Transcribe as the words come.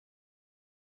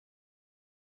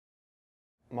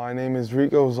My name is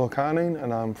Rico Zulkarnain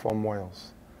and I'm from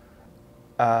Wales.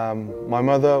 My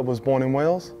mother was born in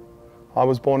Wales, I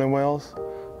was born in Wales,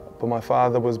 but my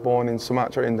father was born in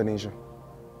Sumatra, Indonesia.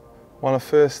 When I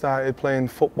first started playing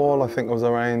football, I think I was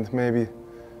around maybe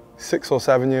 6 or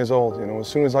 7 years old. You know, as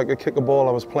soon as I could kick a ball,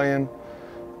 I was playing.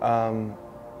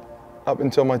 Up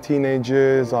until my teenage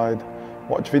years, I'd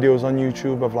watch videos on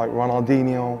YouTube of like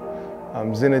Ronaldinho,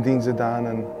 Zinedine Zidane,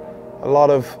 and a lot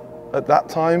of, at that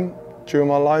time, during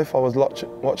my life, I was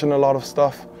watching a lot of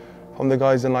stuff from the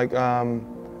guys in like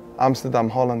Amsterdam,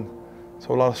 Holland.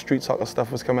 So a lot of street soccer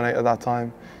stuff was coming out at that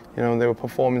time. You know, they were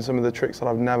performing some of the tricks that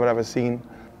I've never ever seen.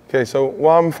 Okay, so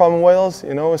where I'm from, Wales,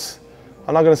 you know,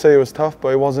 I'm not going to say it was tough, but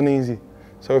it wasn't easy.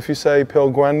 So if you say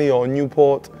Pilgrenny or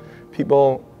Newport,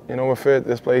 people, you know, refer to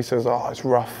this place as, oh, it's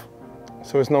rough.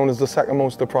 So it's known as the second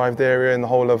most deprived area in the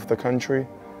whole of the country.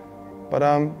 But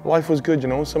life was good, you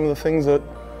know. Some of the things that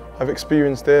I've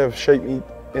experienced there have shaped me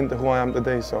into who I am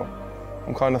today. So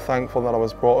I'm kind of thankful that I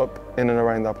was brought up in and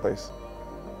around that place.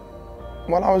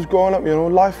 When I was growing up, you know,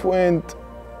 life weren't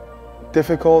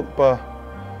difficult, but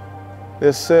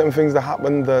there's certain things that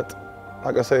happened that,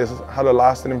 like I say, has had a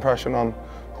lasting impression on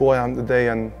who I am today.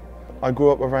 And I grew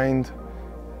up around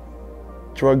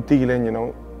drug dealing, you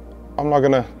know. I'm not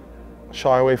gonna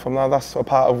shy away from that. That's a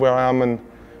part of where I am and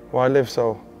where I live.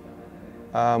 So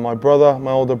my brother,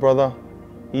 my older brother,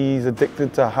 he's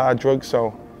addicted to hard drugs.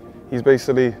 So he's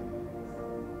basically,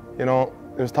 you know,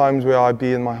 there's times where I'd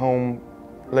be in my home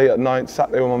late at night,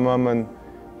 sat there with my mum, and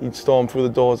he'd storm through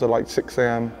the doors at like 6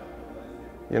 a.m,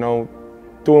 you know,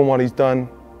 doing what he's done.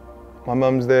 My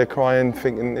mum's there crying,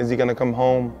 thinking, is he gonna come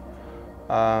home?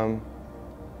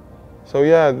 So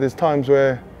yeah, there's times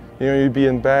where, you know, you'd be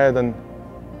in bed and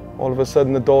all of a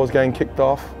sudden the door's getting kicked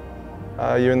off.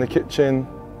 You're in the kitchen,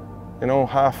 you know,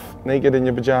 half naked in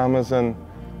your pajamas and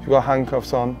you've got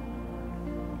handcuffs on.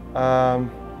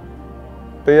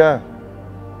 But yeah,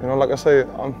 you know, like I say,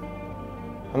 I'm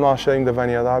not ashamed of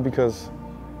any of that because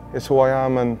it's who I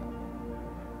am and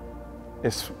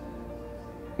it's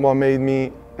what made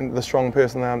me into the strong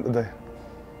person I am today.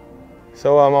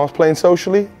 So I was playing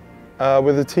socially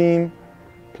with the team,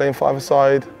 playing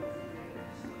five-a-side,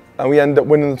 and we ended up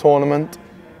winning the tournament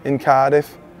in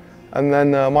Cardiff. And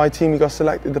then my team got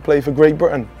selected to play for Great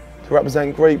Britain, to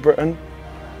represent Great Britain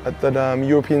at the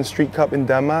European Street Cup in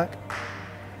Denmark.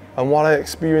 And what I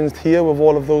experienced here with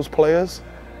all of those players,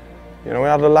 you know, it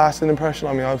had a lasting impression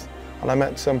on me. And I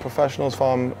met some professionals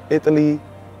from Italy,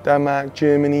 Denmark,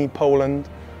 Germany, Poland.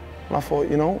 And I thought,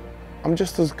 you know, I'm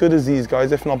just as good as these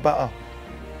guys, if not better.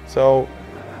 So,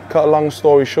 cut a long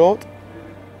story short,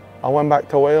 I went back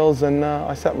to Wales and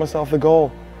I set myself the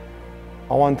goal.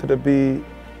 I wanted to be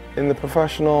in the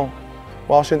professional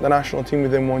Welsh international team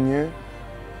within 1 year.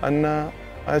 And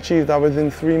I achieved that within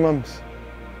 3 months.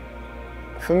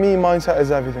 For me, mindset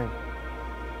is everything.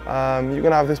 You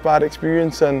can have this bad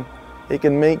experience and it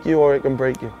can make you or it can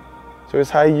break you. So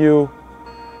it's how you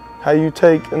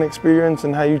take an experience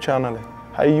and how you channel it,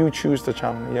 how you choose to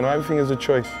channel it. You know, everything is a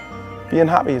choice. Being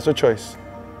happy is a choice.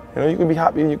 You know, you can be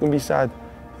happy and you can be sad.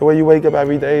 The way you wake up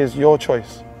every day is your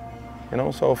choice. You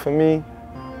know, so for me,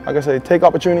 like I say, take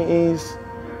opportunities,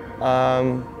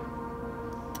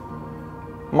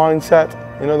 mindset,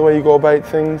 you know, the way you go about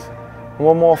things. And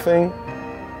one more thing,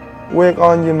 work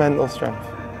on your mental strength.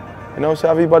 You know, so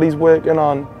everybody's working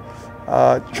on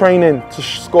training to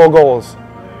score goals,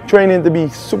 training to be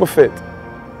super fit,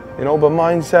 you know, but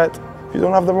mindset, if you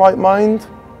don't have the right mind,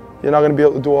 you're not going to be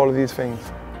able to do all of these things,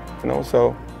 you know,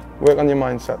 so work on your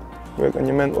mindset, work on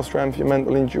your mental strength, your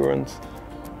mental endurance.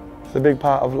 It's a big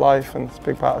part of life and it's a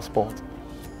big part of sport.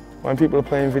 When people are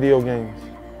playing video games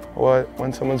or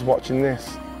when someone's watching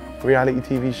this reality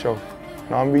TV show, you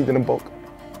know, I'm reading a book,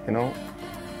 you know,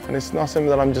 and it's not something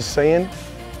that I'm just saying,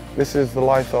 this is the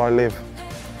life that I live.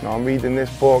 You know, I'm reading this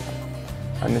book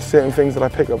and there's certain things that I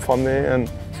pick up from there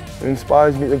and it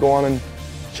inspires me to go on and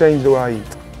change the way I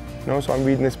eat. You know, so I'm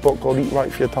reading this book called Eat Right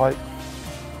for Your Type,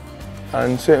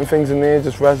 and certain things in there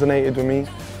just resonated with me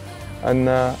and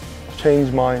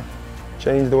changed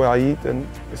the way I eat, and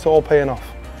it's all paying off.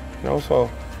 You know, so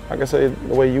like I say,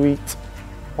 the way you eat,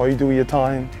 what you do with your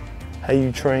time, how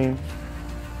you train,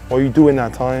 what you do in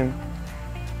that time,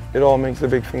 it all makes a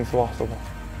big thing possible.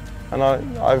 And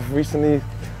I've recently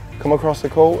come across a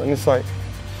quote and it's like,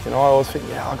 you know, I always think,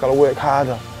 yeah, I gotta work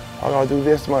harder, I gotta do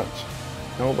this much,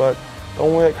 you know, but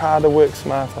don't work harder, work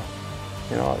smarter.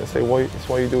 You know, like I say, it's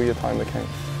what you do with your time that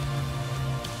counts.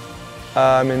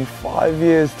 In 5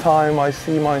 years' time, I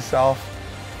see myself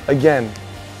again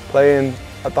playing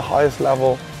at the highest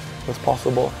level as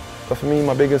possible. But for me,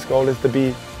 my biggest goal is to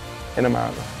be in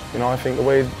America. You know, I think the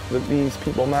way that these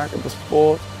people market the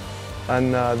sport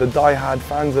and the die-hard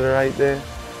fans that are out there,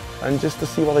 and just to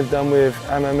see what they've done with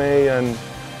MMA and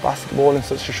basketball in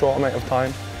such a short amount of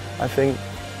time, I think,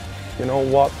 you know,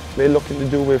 what they're looking to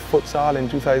do with futsal in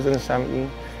 2017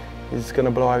 is going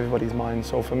to blow everybody's mind.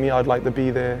 So for me, I'd like to be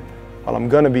there. Well, I'm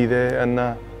going to be there, and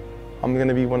I'm going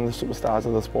to be one of the superstars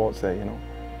of the sports there, you know.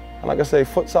 And like I say,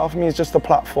 futsal for me is just a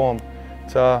platform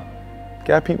to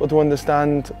get people to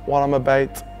understand what I'm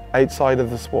about outside of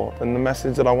the sport and the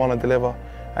message that I want to deliver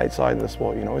outside of the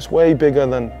sport. You know, it's way bigger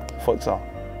than futsal.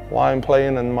 Why I'm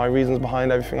playing and my reasons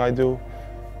behind everything I do,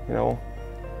 you know,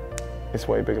 it's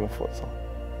way bigger than futsal.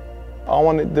 I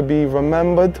want it to be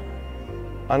remembered,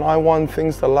 and I want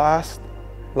things to last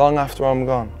long after I'm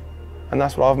gone. And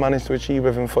that's what I've managed to achieve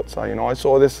within futsal. You know, I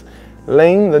saw this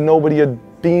lane that nobody had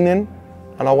been in,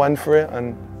 and I went for it,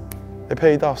 and it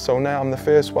paid off. So now I'm the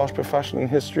first Welsh professional in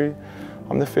history.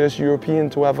 I'm the first European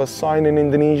to ever sign in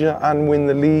Indonesia and win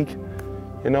the league.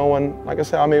 You know, and like I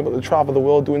say, I'm able to travel the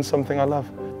world doing something I love.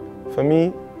 For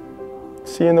me,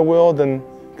 seeing the world and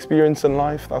experiencing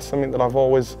life, that's something that I've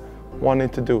always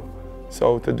wanted to do.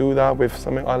 So to do that with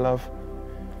something I love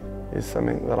is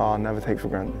something that I'll never take for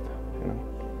granted, you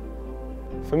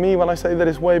know. For me, when I say that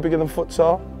it's way bigger than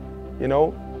futsal, you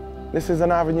know, this is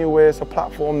an avenue where it's a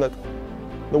platform that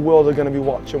the world are going to be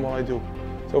watching what I do.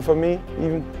 So for me,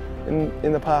 even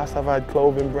in the past, I've had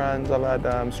clothing brands, I've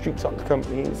had street soccer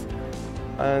companies,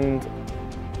 and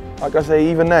like I say,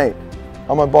 even now,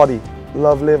 on my body,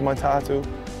 love, live, my tattoo,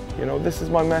 you know, this is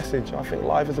my message. I think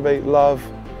life is about love,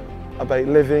 about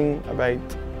living, about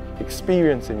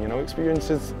experiencing, you know. Experience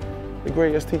is the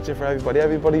greatest teacher for everybody.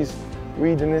 Everybody's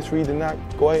reading this, reading that,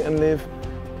 go out and live.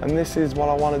 And this is what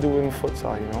I want to do with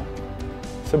futsal, you know.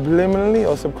 Subliminally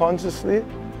or subconsciously,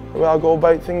 the way I go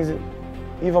about things,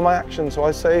 even my actions. So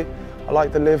I say I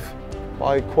like to live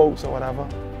by quotes or whatever,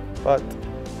 but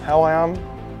how I am,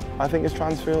 I think is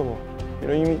transferable. You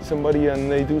know, you meet somebody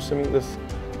and they do something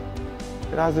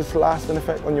it has this lasting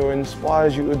effect on you,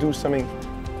 inspires you to do something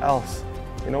else.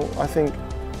 You know, I think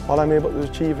what I'm able to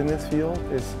achieve in this field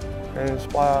is to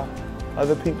inspire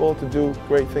other people to do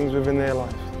great things within their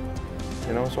lives.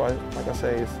 You know, so like I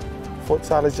say,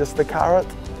 futsal is just the carrot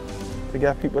to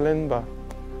get people in, but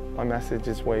my message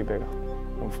is way bigger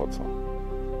than futsal.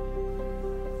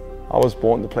 I was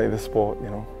born to play this sport, you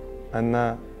know,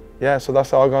 and yeah, so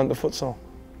that's how I got into futsal.